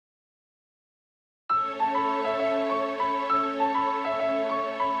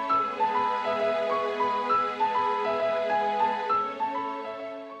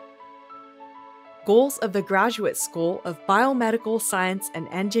Goals of the Graduate School of Biomedical Science and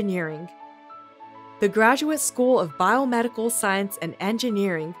Engineering. The Graduate School of Biomedical Science and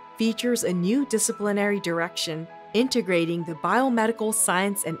Engineering features a new disciplinary direction integrating the biomedical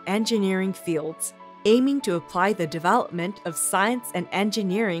science and engineering fields, aiming to apply the development of science and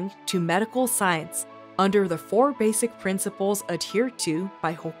engineering to medical science under the 4 basic principles adhered to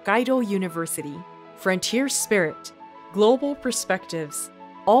by Hokkaido University: frontier spirit, global perspectives,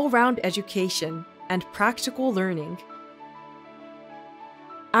 all-round education, and practical learning.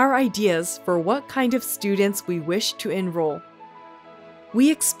 Our ideas for what kind of students we wish to enroll. We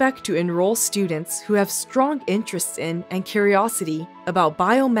expect to enroll students who have strong interests in and curiosity about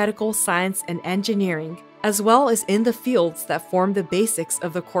biomedical science and engineering, as well as in the fields that form the basics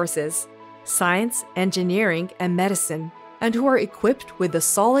of the courses, science, engineering, and medicine, and who are equipped with the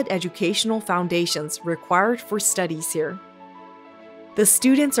solid educational foundations required for studies here. The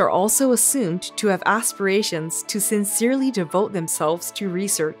students are also assumed to have aspirations to sincerely devote themselves to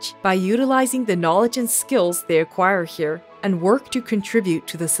research by utilizing the knowledge and skills they acquire here and work to contribute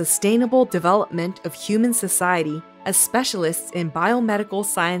to the sustainable development of human society as specialists in biomedical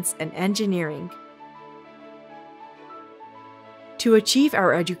science and engineering. To achieve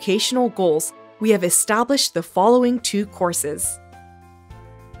our educational goals, we have established the following 2 courses.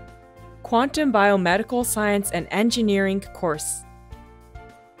 Quantum Biomedical Science and Engineering course.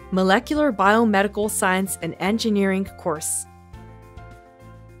 Molecular Biomedical Science and Engineering course.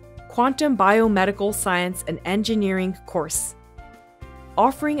 Quantum Biomedical Science and Engineering course,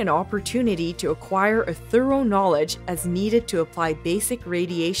 offering an opportunity to acquire a thorough knowledge as needed to apply basic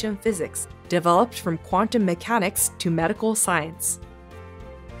radiation physics developed from quantum mechanics to medical science.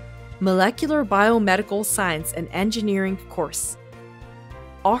 Molecular Biomedical Science and Engineering course,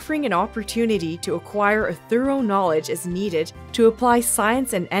 offering an opportunity to acquire a thorough knowledge as needed to apply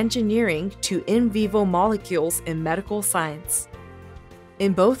science and engineering to in vivo molecules in medical science.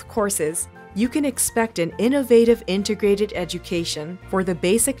 In both courses, you can expect an innovative integrated education for the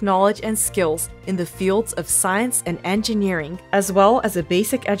basic knowledge and skills in the fields of science and engineering, as well as a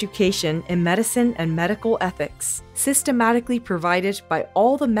basic education in medicine and medical ethics, systematically provided by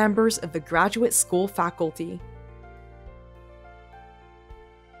all the members of the graduate school faculty.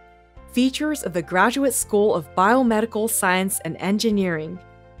 Features of the Graduate School of Biomedical Science and Engineering.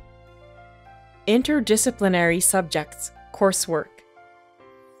 Interdisciplinary subjects, coursework.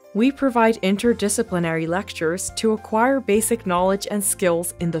 We provide interdisciplinary lectures to acquire basic knowledge and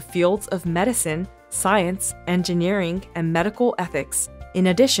skills in the fields of medicine, science, engineering, and medical ethics, in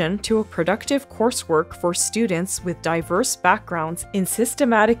addition to a productive coursework for students with diverse backgrounds in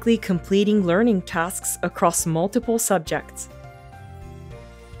systematically completing learning tasks across multiple subjects.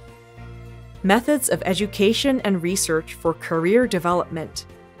 Methods of education and research for career development.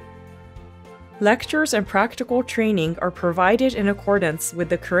 Lectures and practical training are provided in accordance with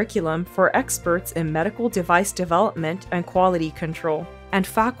the curriculum for experts in medical device development and quality control, and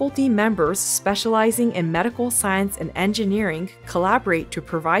faculty members specializing in medical science and engineering collaborate to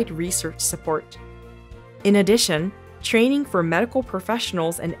provide research support. In addition, training for medical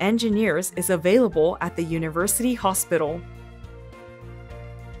professionals and engineers is available at the University Hospital.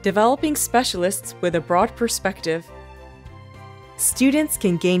 Developing specialists with a broad perspective. Students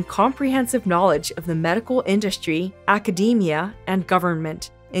can gain comprehensive knowledge of the medical industry, academia, and government,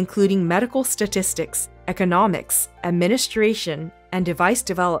 including medical statistics, economics, administration, and device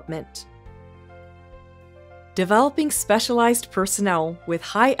development. Developing specialized personnel with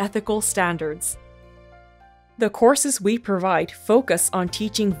high ethical standards. The courses we provide focus on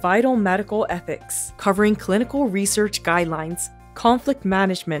teaching vital medical ethics, covering clinical research guidelines, conflict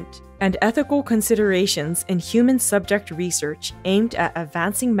management, and ethical considerations in human subject research aimed at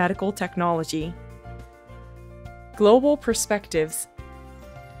advancing medical technology. Global perspectives.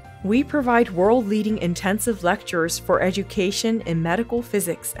 We provide world-leading intensive lectures for education in medical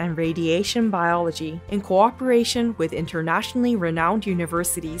physics and radiation biology in cooperation with internationally renowned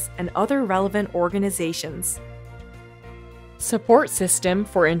universities and other relevant organizations. Support system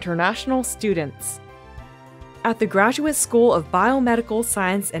for international students. At the Graduate School of Biomedical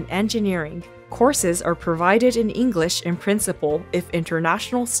Science and Engineering, courses are provided in English in principle if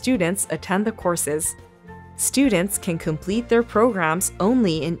international students attend the courses. Students can complete their programs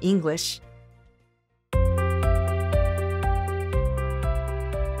only in English.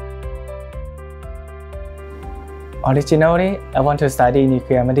 Originally, I want to study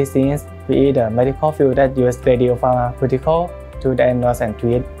nuclear medicine, be the medical field that uses radiopharmaceutical to diagnose and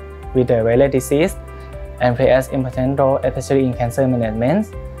treat with the rare disease, and play an important role, especially in cancer management.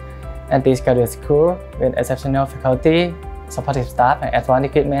 At this graduate school, with exceptional faculty, supportive staff, and advanced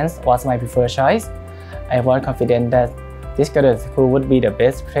equipment was my preferred choice. I was confident that this graduate school would be the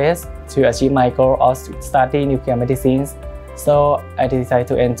best place to achieve my goal of studying nuclear medicine, so I decided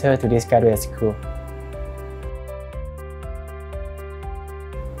to enter to this graduate school.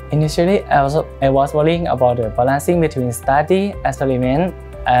 Initially, I was worrying about the balancing between study, experiment,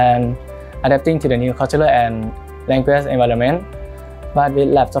 and adapting to the new cultural and language environment. But with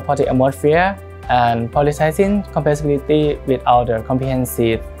lab supportive atmosphere and prioritizing compatibility with all the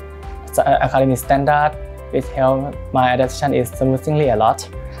comprehensive academic standard, which helped my adaptation is smoothly a lot.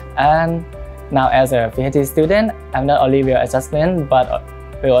 And now as a PhD student, I'm not only will adjustment, but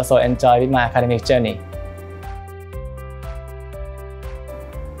will also enjoy with my academic journey.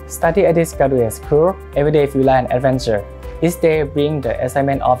 Study at this graduate school, every day feel like an adventure. Each day bring the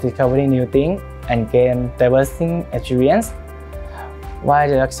excitement of discovering new things and gain diverse experience. While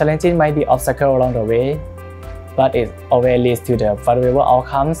the challenges might be obstacles along the way, but it always leads to the valuable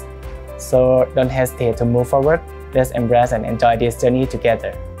outcomes. So don't hesitate to move forward. Let's embrace and enjoy this journey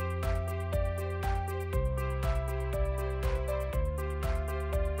together.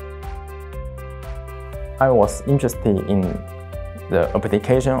 I was interested in the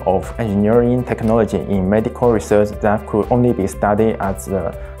application of engineering technology in medical research that could only be studied at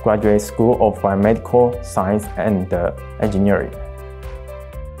the Graduate School of Biomedical Science and Engineering.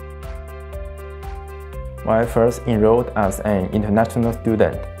 When I first enrolled as an international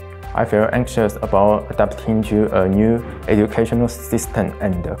student, I felt anxious about adapting to a new educational system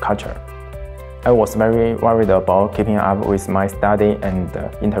and culture. I was very worried about keeping up with my study and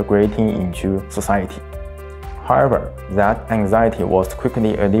integrating into society. However, that anxiety was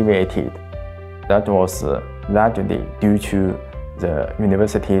quickly alleviated. That was largely due to the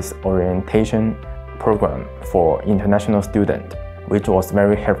university's orientation program for international students, which was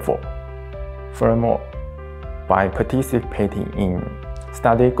very helpful. Furthermore, by participating in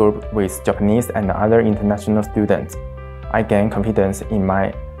study group with Japanese and other international students, I gained confidence in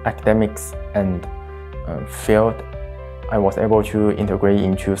my academics and felt I was able to integrate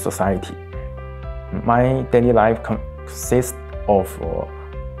into society. My daily life consists of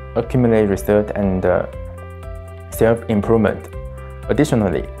accumulated research and self-improvement.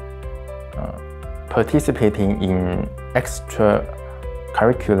 Additionally, participating in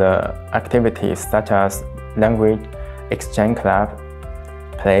extracurricular activities such as language exchange club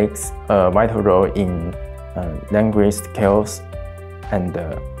plays a vital role in language skills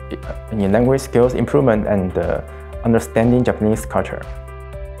improvement and understanding Japanese culture.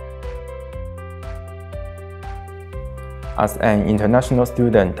 As an international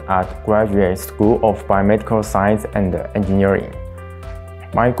student at Graduate School of Biomedical Science and Engineering,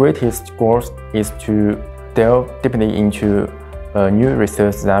 my greatest goal is to delve deeply into new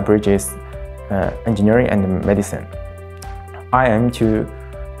research that bridges engineering and medicine. I aim to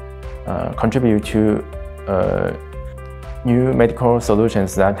contribute to new medical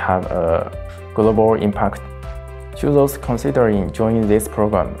solutions that have a global impact. To those considering joining this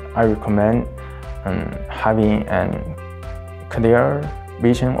program, I recommend having a clear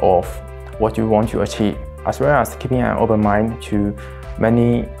vision of what you want to achieve, as well as keeping an open mind to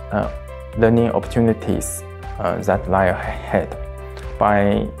many learning opportunities that lie ahead.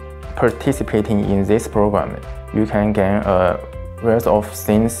 By participating in this program, you can gain a wealth of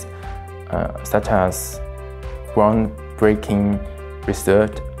things such as groundbreaking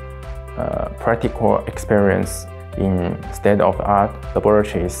research, practical experience in state-of-the-art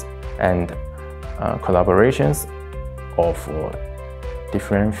laboratories, and collaborations of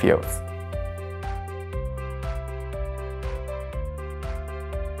different fields.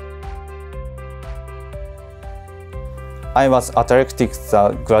 I was attracted to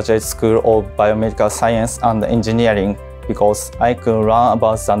the Graduate School of Biomedical Science and Engineering because I could learn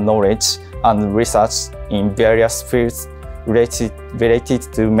about the knowledge and research in various fields related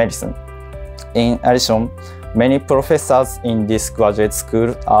to medicine. In addition, many professors in this graduate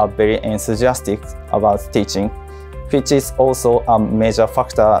school are very enthusiastic about teaching, which is also a major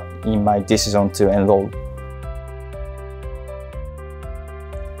factor in my decision to enroll.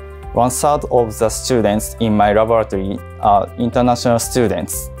 1/3 of the students in my laboratory are international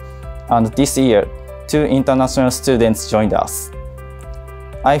students, and this year, 2 international students joined us.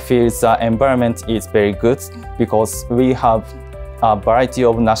 I feel the environment is very good because we have a variety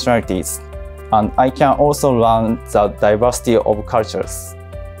of nationalities, and I can also learn the diversity of cultures.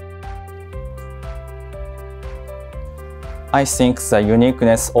 I think the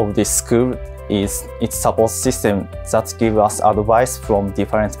uniqueness of this school is its support system that gives us advice from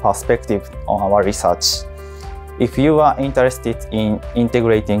different perspectives on our research. If you are interested in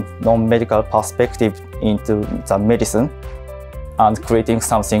integrating non-medical perspective into the medicine and creating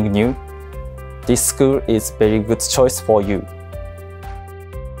something new, this school is very good choice for you.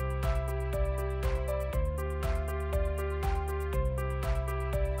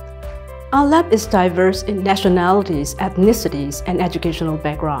 Our lab is diverse in nationalities, ethnicities, and educational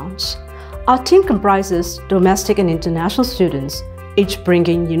backgrounds. Our team comprises domestic and international students, each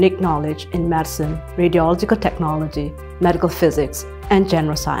bringing unique knowledge in medicine, radiological technology, medical physics, and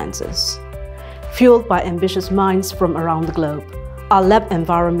general sciences. Fueled by ambitious minds from around the globe, our lab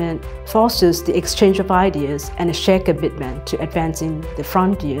environment fosters the exchange of ideas and a shared commitment to advancing the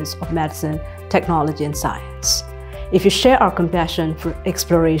frontiers of medicine, technology, and science. If you share our compassion for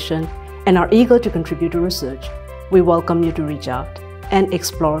exploration and are eager to contribute to research, we welcome you to reach out and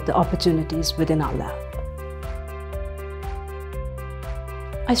explore the opportunities within our lab.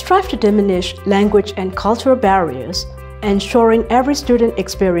 I strive to diminish language and cultural barriers, ensuring every student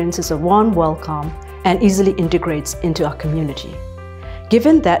experiences a warm welcome and easily integrates into our community.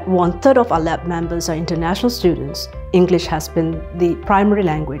 Given that 1/3 of our lab members are international students, English has been the primary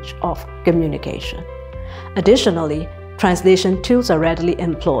language of communication. Additionally, translation tools are readily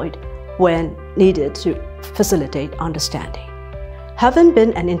employed when needed to facilitate understanding. Having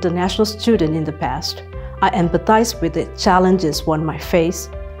been an international student in the past, I empathize with the challenges one might face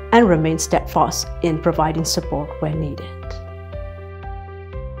and remain steadfast in providing support where needed.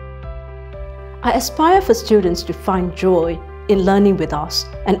 I aspire for students to find joy in learning with us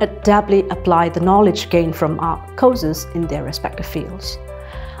and adeptly apply the knowledge gained from our courses in their respective fields.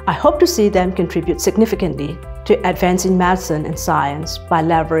 I hope to see them contribute significantly to advancing medicine and science by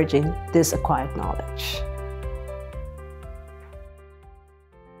leveraging this acquired knowledge.